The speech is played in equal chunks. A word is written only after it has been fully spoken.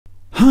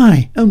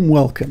Hi and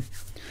welcome.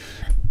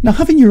 Now,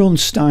 having your own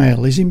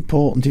style is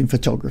important in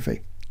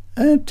photography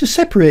to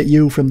separate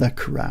you from the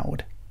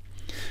crowd.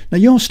 Now,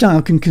 your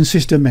style can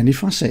consist of many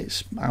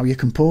facets: how you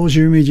compose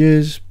your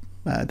images,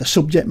 the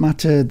subject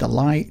matter, the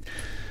light,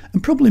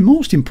 and probably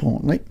most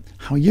importantly,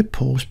 how you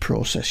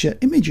post-process your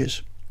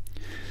images.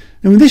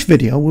 Now, in this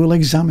video we'll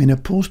examine a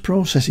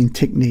post-processing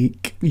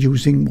technique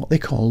using what they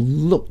call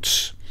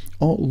LUTs,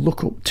 or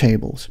lookup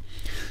tables.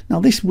 Now,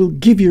 this will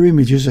give your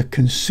images a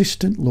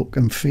consistent look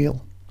and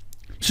feel.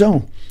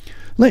 So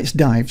let's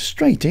dive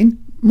straight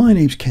in. My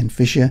name's Ken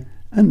Fisher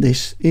and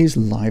this is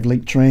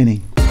LiveLink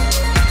Training.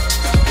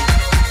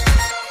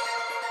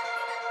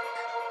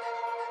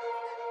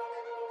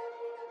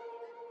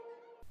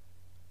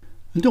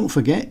 And don't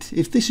forget,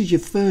 if this is your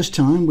first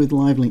time with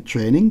LiveLink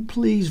Training,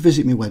 please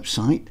visit my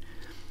website,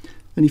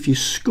 and if you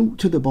scoot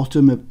to the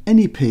bottom of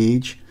any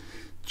page,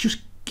 just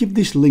give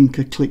this link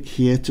a click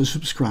here to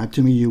subscribe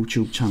to my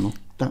YouTube channel.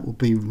 That would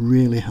be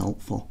really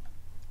helpful.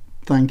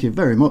 Thank you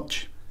very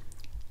much.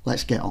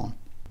 Let's get on.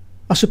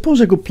 I suppose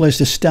a good place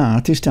to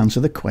start is to answer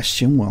the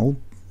question, well,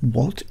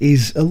 what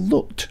is a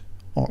LUT,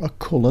 or a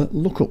colour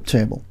lookup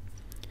table?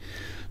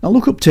 Now,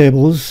 lookup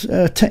tables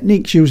are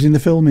techniques used in the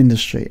film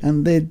industry,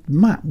 and they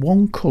map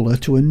one colour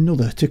to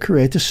another to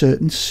create a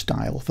certain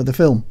style for the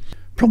film.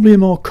 Probably a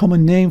more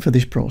common name for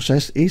this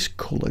process is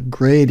colour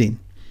grading.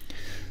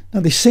 Now,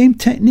 the same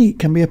technique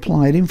can be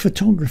applied in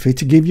photography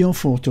to give your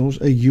photos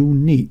a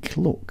unique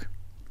look.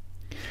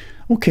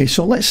 Okay,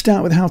 so let's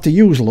start with how to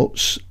use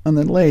LUTs and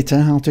then later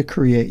how to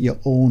create your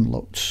own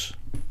LUTs.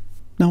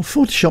 Now,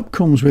 Photoshop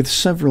comes with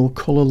several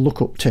colour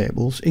lookup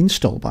tables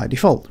installed by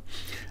default,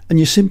 and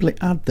you simply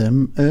add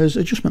them as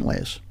adjustment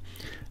layers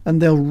and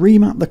they'll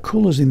remap the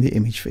colours in the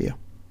image for you.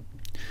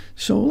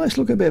 So let's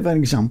look at a bit of an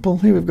example.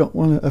 Here we've got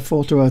a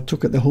photo I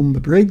took at the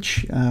Humber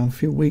Bridge a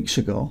few weeks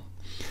ago,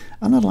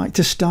 and I'd like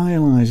to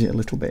stylize it a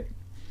little bit.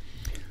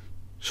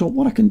 So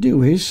what I can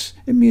do is,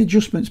 in my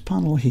adjustments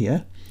panel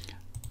here,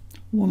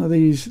 one of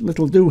these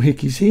little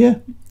doohickeys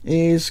here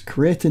is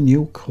create a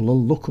new color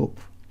lookup.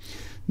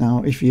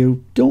 Now, if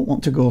you don't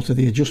want to go to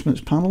the adjustments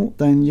panel,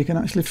 then you can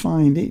actually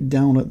find it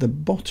down at the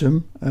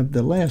bottom of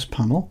the layers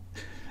panel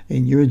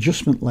in your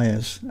adjustment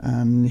layers,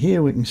 and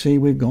here we can see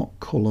we've got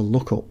color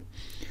lookup.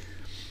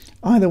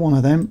 Either one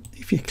of them,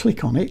 if you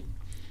click on it,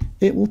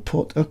 it will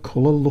put a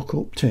colour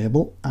lookup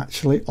table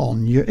actually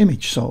on your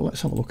image. So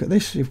let's have a look at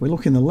this. If we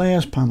look in the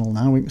layers panel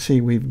now, we can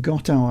see we've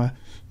got our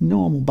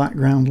normal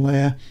background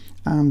layer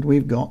and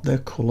we've got the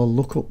colour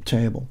lookup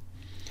table.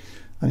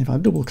 And if I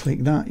double click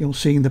that, you'll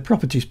see in the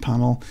properties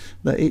panel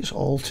that it's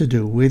all to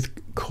do with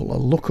colour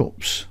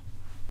lookups.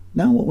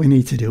 Now what we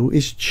need to do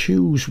is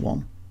choose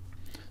one.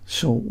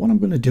 So what I'm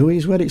going to do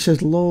is where it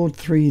says load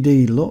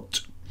 3D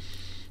LUT,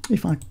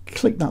 if I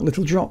click that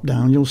little drop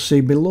down, you'll see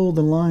below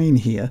the line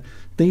here,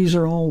 these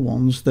are all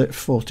ones that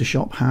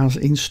Photoshop has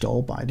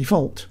installed by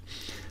default,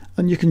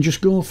 and you can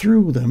just go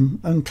through them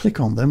and click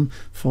on them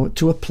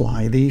to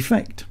apply the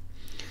effect.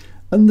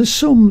 And there's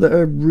some that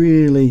are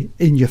really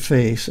in your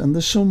face and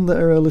there's some that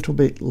are a little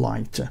bit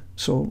lighter.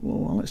 So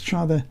well, let's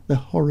try the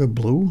horror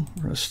blue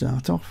for a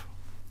start off.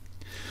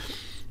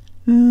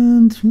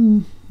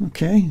 And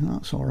okay,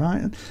 that's all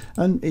right.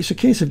 And it's a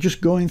case of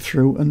just going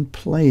through and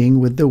playing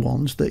with the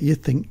ones that you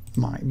think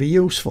might be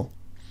useful.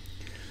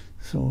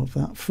 So of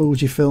that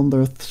Fujifilm,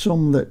 there are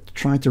some that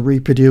try to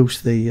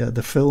reproduce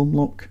the film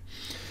look,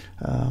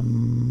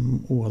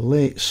 or a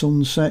late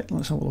sunset.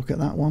 Let's have a look at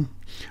that one.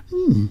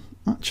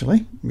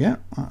 Actually, yeah,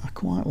 I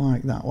quite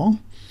like that one.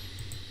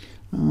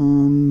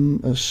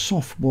 A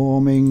soft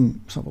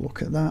warming, let's have a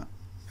look at that.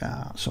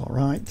 Yeah, that's all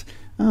right.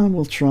 And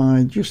we'll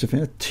try just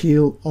a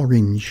teal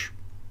orange.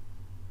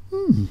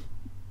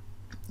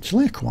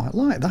 Actually, I quite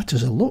like that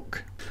as a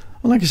look.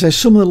 Well, like I say,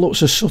 some of the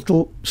looks are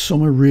subtle,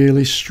 some are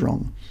really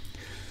strong.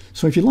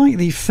 So if you like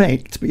the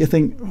effect but you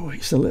think, oh,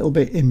 it's a little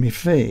bit in my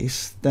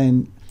face,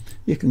 then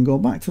you can go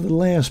back to the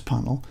layers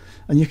panel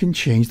and you can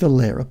change the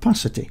layer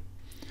opacity.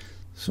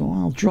 So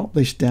I'll drop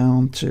this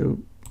down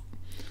to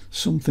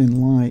something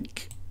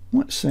like,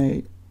 let's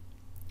say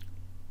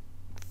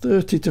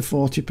 30 to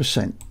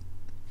 40%.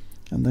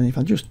 And then if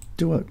I just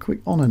do a quick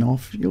on and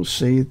off, you'll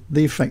see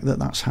the effect that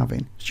that's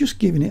having. It's just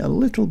giving it a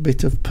little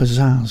bit of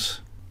pizzazz.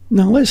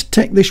 Now let's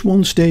take this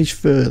one stage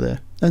further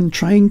and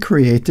try and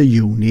create a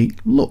unique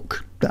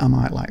look that I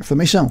might like for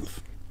myself.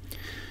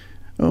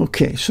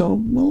 Okay, so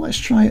well, let's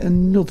try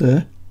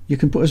another. You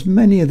can put as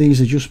many of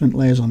these adjustment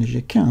layers on as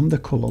you can, the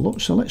colour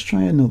look. So let's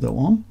try another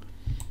one.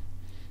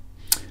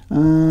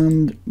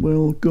 And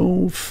we'll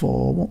go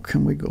for, what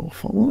can we go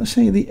for? Well, let's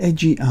say the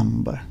edgy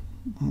amber.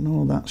 I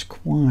know that's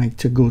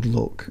quite a good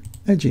look.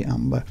 Edgy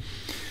amber.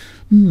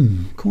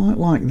 Quite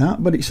like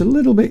that, but it's a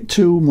little bit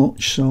too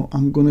much, so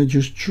I'm going to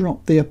just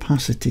drop the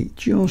opacity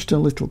just a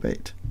little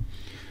bit.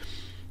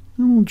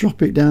 And we'll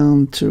drop it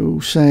down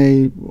to,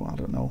 say, I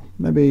don't know,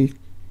 maybe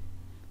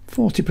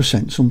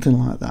 40%, something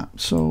like that.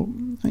 So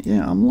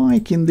yeah, I'm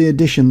liking the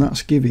addition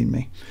that's giving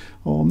me,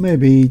 or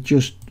maybe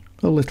just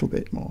a little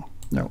bit more.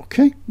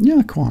 Okay, yeah,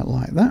 I quite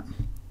like that.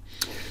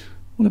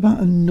 What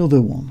about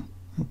another one?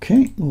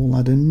 Okay, we'll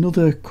add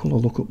another colour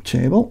lookup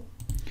table.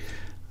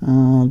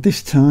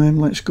 This time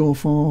let's go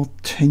for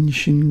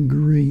tension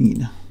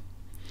green.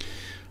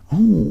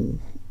 Oh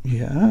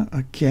yeah,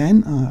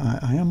 again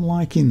I am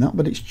liking that,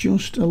 but it's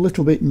just a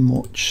little bit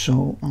much,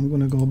 so I'm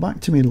going to go back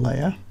to my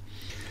layer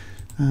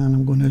and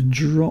I'm going to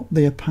drop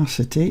the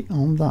opacity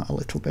on that a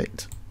little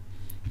bit.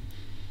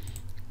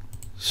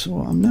 So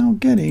I'm now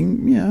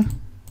getting, yeah,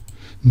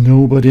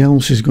 nobody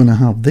else is going to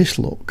have this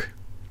look.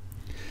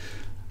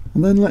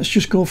 And then let's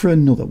just go for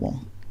another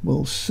one.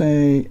 We'll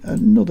say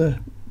another,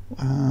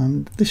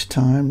 and this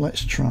time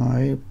let's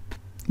try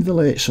the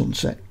late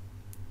sunset.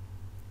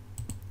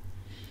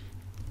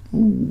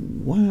 Oh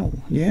wow,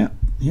 yeah,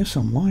 yes,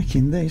 I'm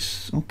liking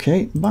this.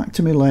 Okay, back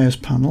to my layers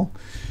panel,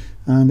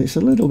 and it's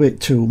a little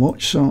bit too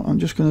much, so I'm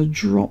just going to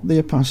drop the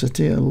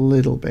opacity a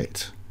little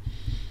bit.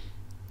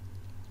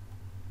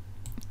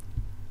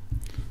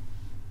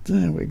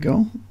 There we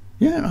go.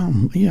 Yeah,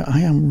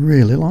 I am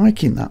really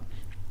liking that.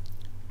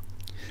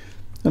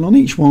 And on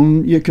each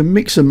one you can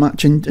mix and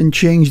match and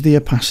change the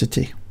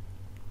opacity.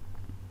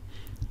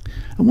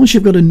 And once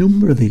you've got a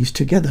number of these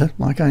together,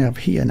 like I have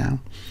here now,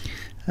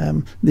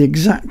 the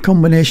exact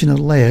combination of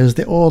layers,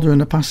 the order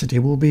and opacity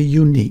will be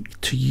unique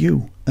to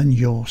you and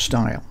your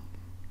style.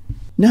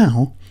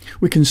 Now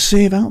we can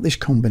save out this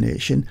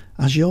combination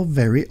as your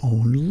very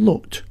own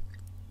LUT.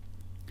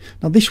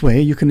 Now this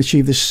way you can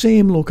achieve the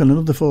same look on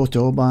another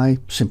photo by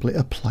simply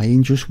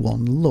applying just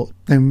one LUT.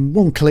 Then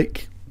one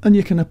click and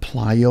you can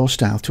apply your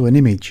style to an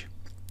image.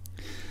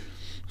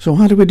 So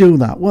how do we do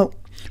that? Well,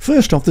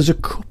 first off, there's a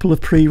couple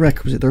of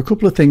prerequisites. There are a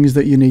couple of things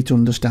that you need to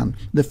understand.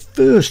 The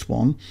first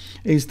one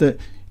is that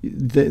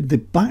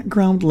the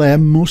background layer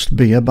must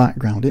be a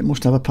background. It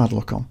must have a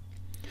padlock on.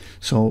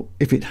 So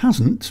if it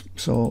hasn't,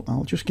 so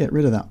I'll just get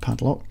rid of that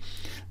padlock,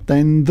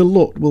 then the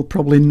LUT will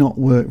probably not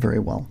work very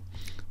well.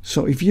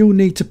 So if you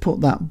need to put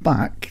that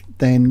back,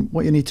 then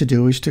what you need to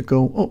do is to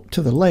go up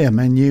to the layer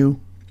menu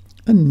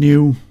and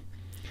new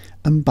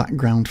and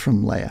background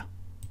from layer,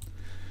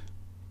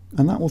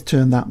 and that will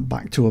turn that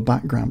back to a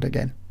background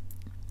again.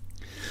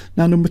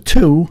 Now number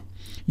two,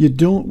 you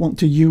don't want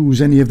to use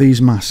any of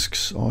these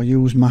masks or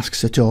use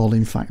masks at all,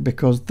 in fact,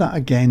 because that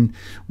again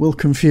will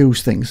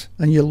confuse things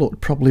and your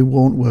LUT probably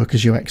won't work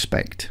as you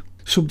expect.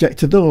 Subject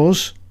to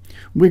those,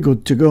 we're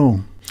good to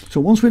go.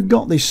 So once we've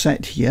got this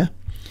set here,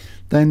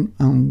 then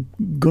I'm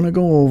gonna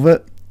go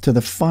over to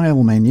the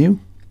file menu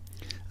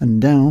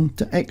and down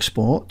to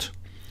export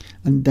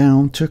and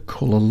down to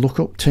colour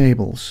lookup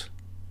tables.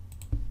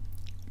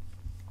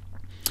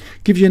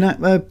 Gives you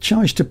a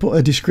choice to put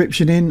a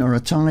description in or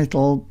a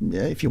title,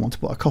 if you want to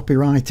put a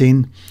copyright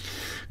in.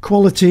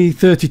 Quality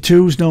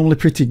 32 is normally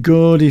pretty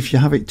good. If you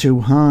have it too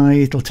high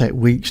it'll take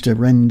weeks to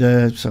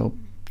render, so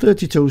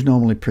 32 is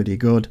normally pretty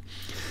good.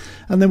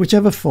 And then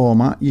whichever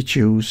format you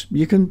choose,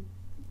 you can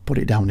put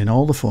it down in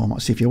all the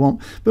formats if you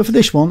want, but for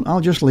this one I'll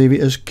just leave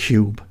it as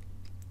cube.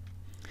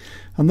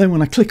 And then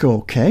when I click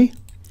OK,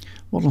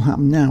 what will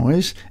happen now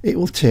is it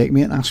will take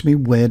me and ask me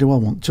where do I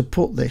want to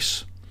put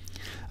this.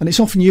 And it's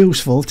often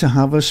useful to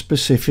have a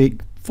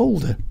specific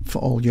folder for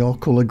all your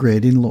colour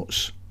grading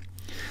LUTs.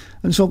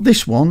 And so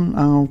this one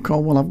I'll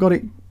call, well, I've got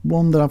it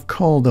one that I've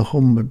called the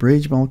Humber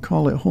Bridge, but I'll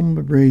call it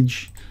Humber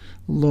Bridge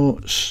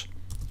LUTs,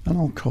 and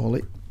I'll call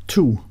it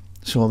 2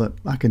 so that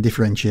I can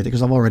differentiate it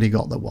because I've already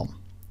got the one.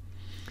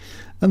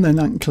 And then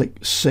I can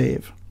click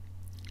save,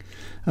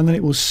 and then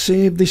it will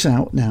save this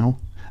out now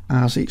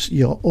as it's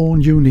your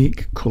own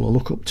unique colour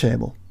lookup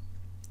table.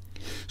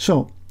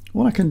 So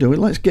what I can do is,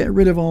 let's get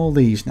rid of all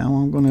these now.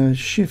 I'm going to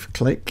shift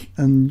click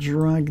and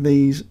drag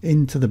these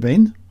into the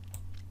bin,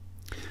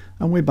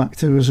 and we're back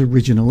to his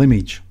original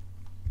image.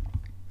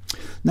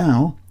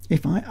 Now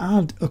if I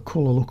add a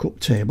colour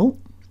lookup table,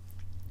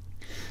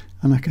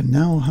 and I can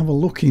now have a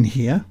look in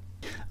here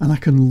and I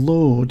can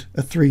load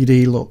a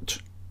 3D LUT.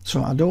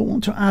 So I don't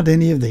want to add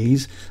any of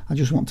these, I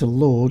just want to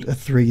load a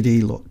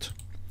 3D LUT.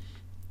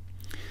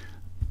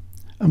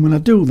 And when I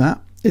do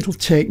that, it'll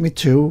take me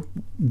to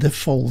the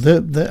folder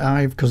that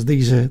I've, because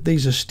these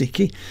are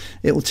sticky,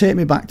 it'll take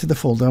me back to the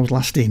folder I was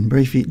last in. But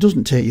if it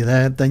doesn't take you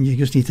there, then you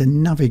just need to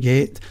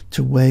navigate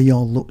to where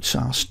your LUTs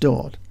are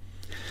stored.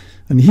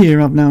 And here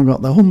I've now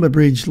got the Humber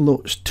Bridge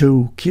LUTs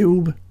 2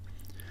 cube.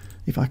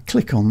 If I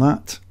click on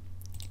that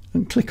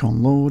and click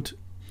on load,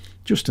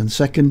 just in a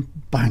second,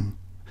 bang,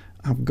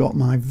 I've got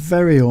my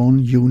very own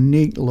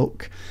unique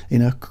look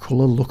in a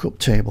colour lookup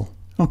table.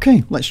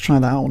 Okay, let's try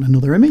that out on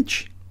another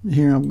image.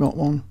 Here I've got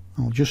one.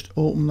 I'll just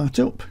open that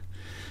up,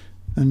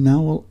 and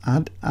now we'll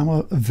add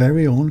our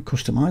very own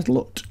customized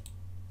LUT.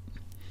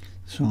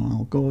 So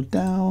I'll go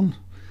down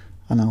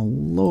and I'll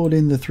load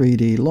in the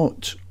 3D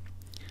LUT,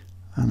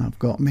 and I've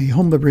got my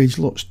Humber Bridge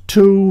LUTs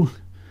 2,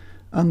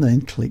 and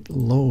then click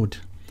load,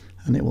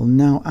 and it will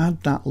now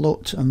add that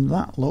LUT and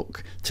that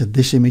look to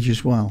this image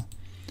as well.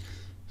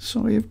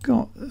 So you've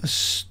got a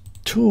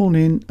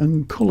toning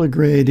and colour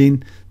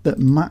grading that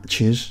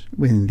matches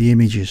within the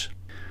images.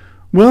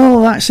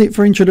 Well, that's it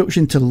for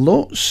introduction to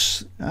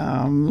LUTs.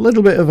 A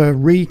little bit of a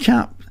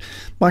recap.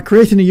 By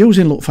creating and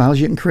using look files,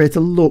 you can create a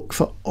look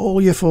for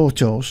all your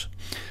photos,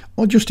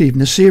 or just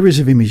even a series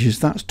of images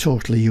that's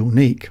totally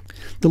unique.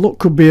 The look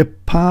could be a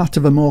part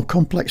of a more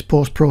complex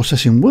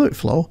post-processing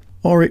workflow,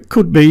 or it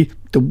could be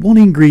the one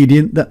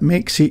ingredient that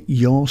makes it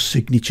your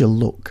signature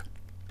look.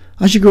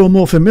 As you grow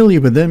more familiar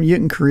with them, you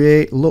can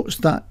create looks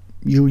that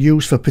you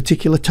use for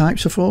particular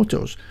types of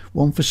photos.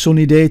 One for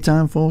sunny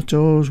daytime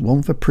photos,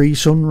 one for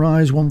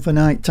pre-sunrise, one for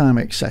nighttime,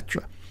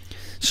 etc.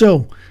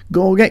 So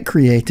go get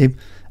creative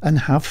and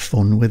have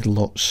fun with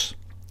LUTs.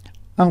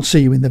 I'll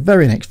see you in the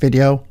very next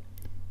video.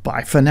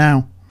 Bye for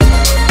now.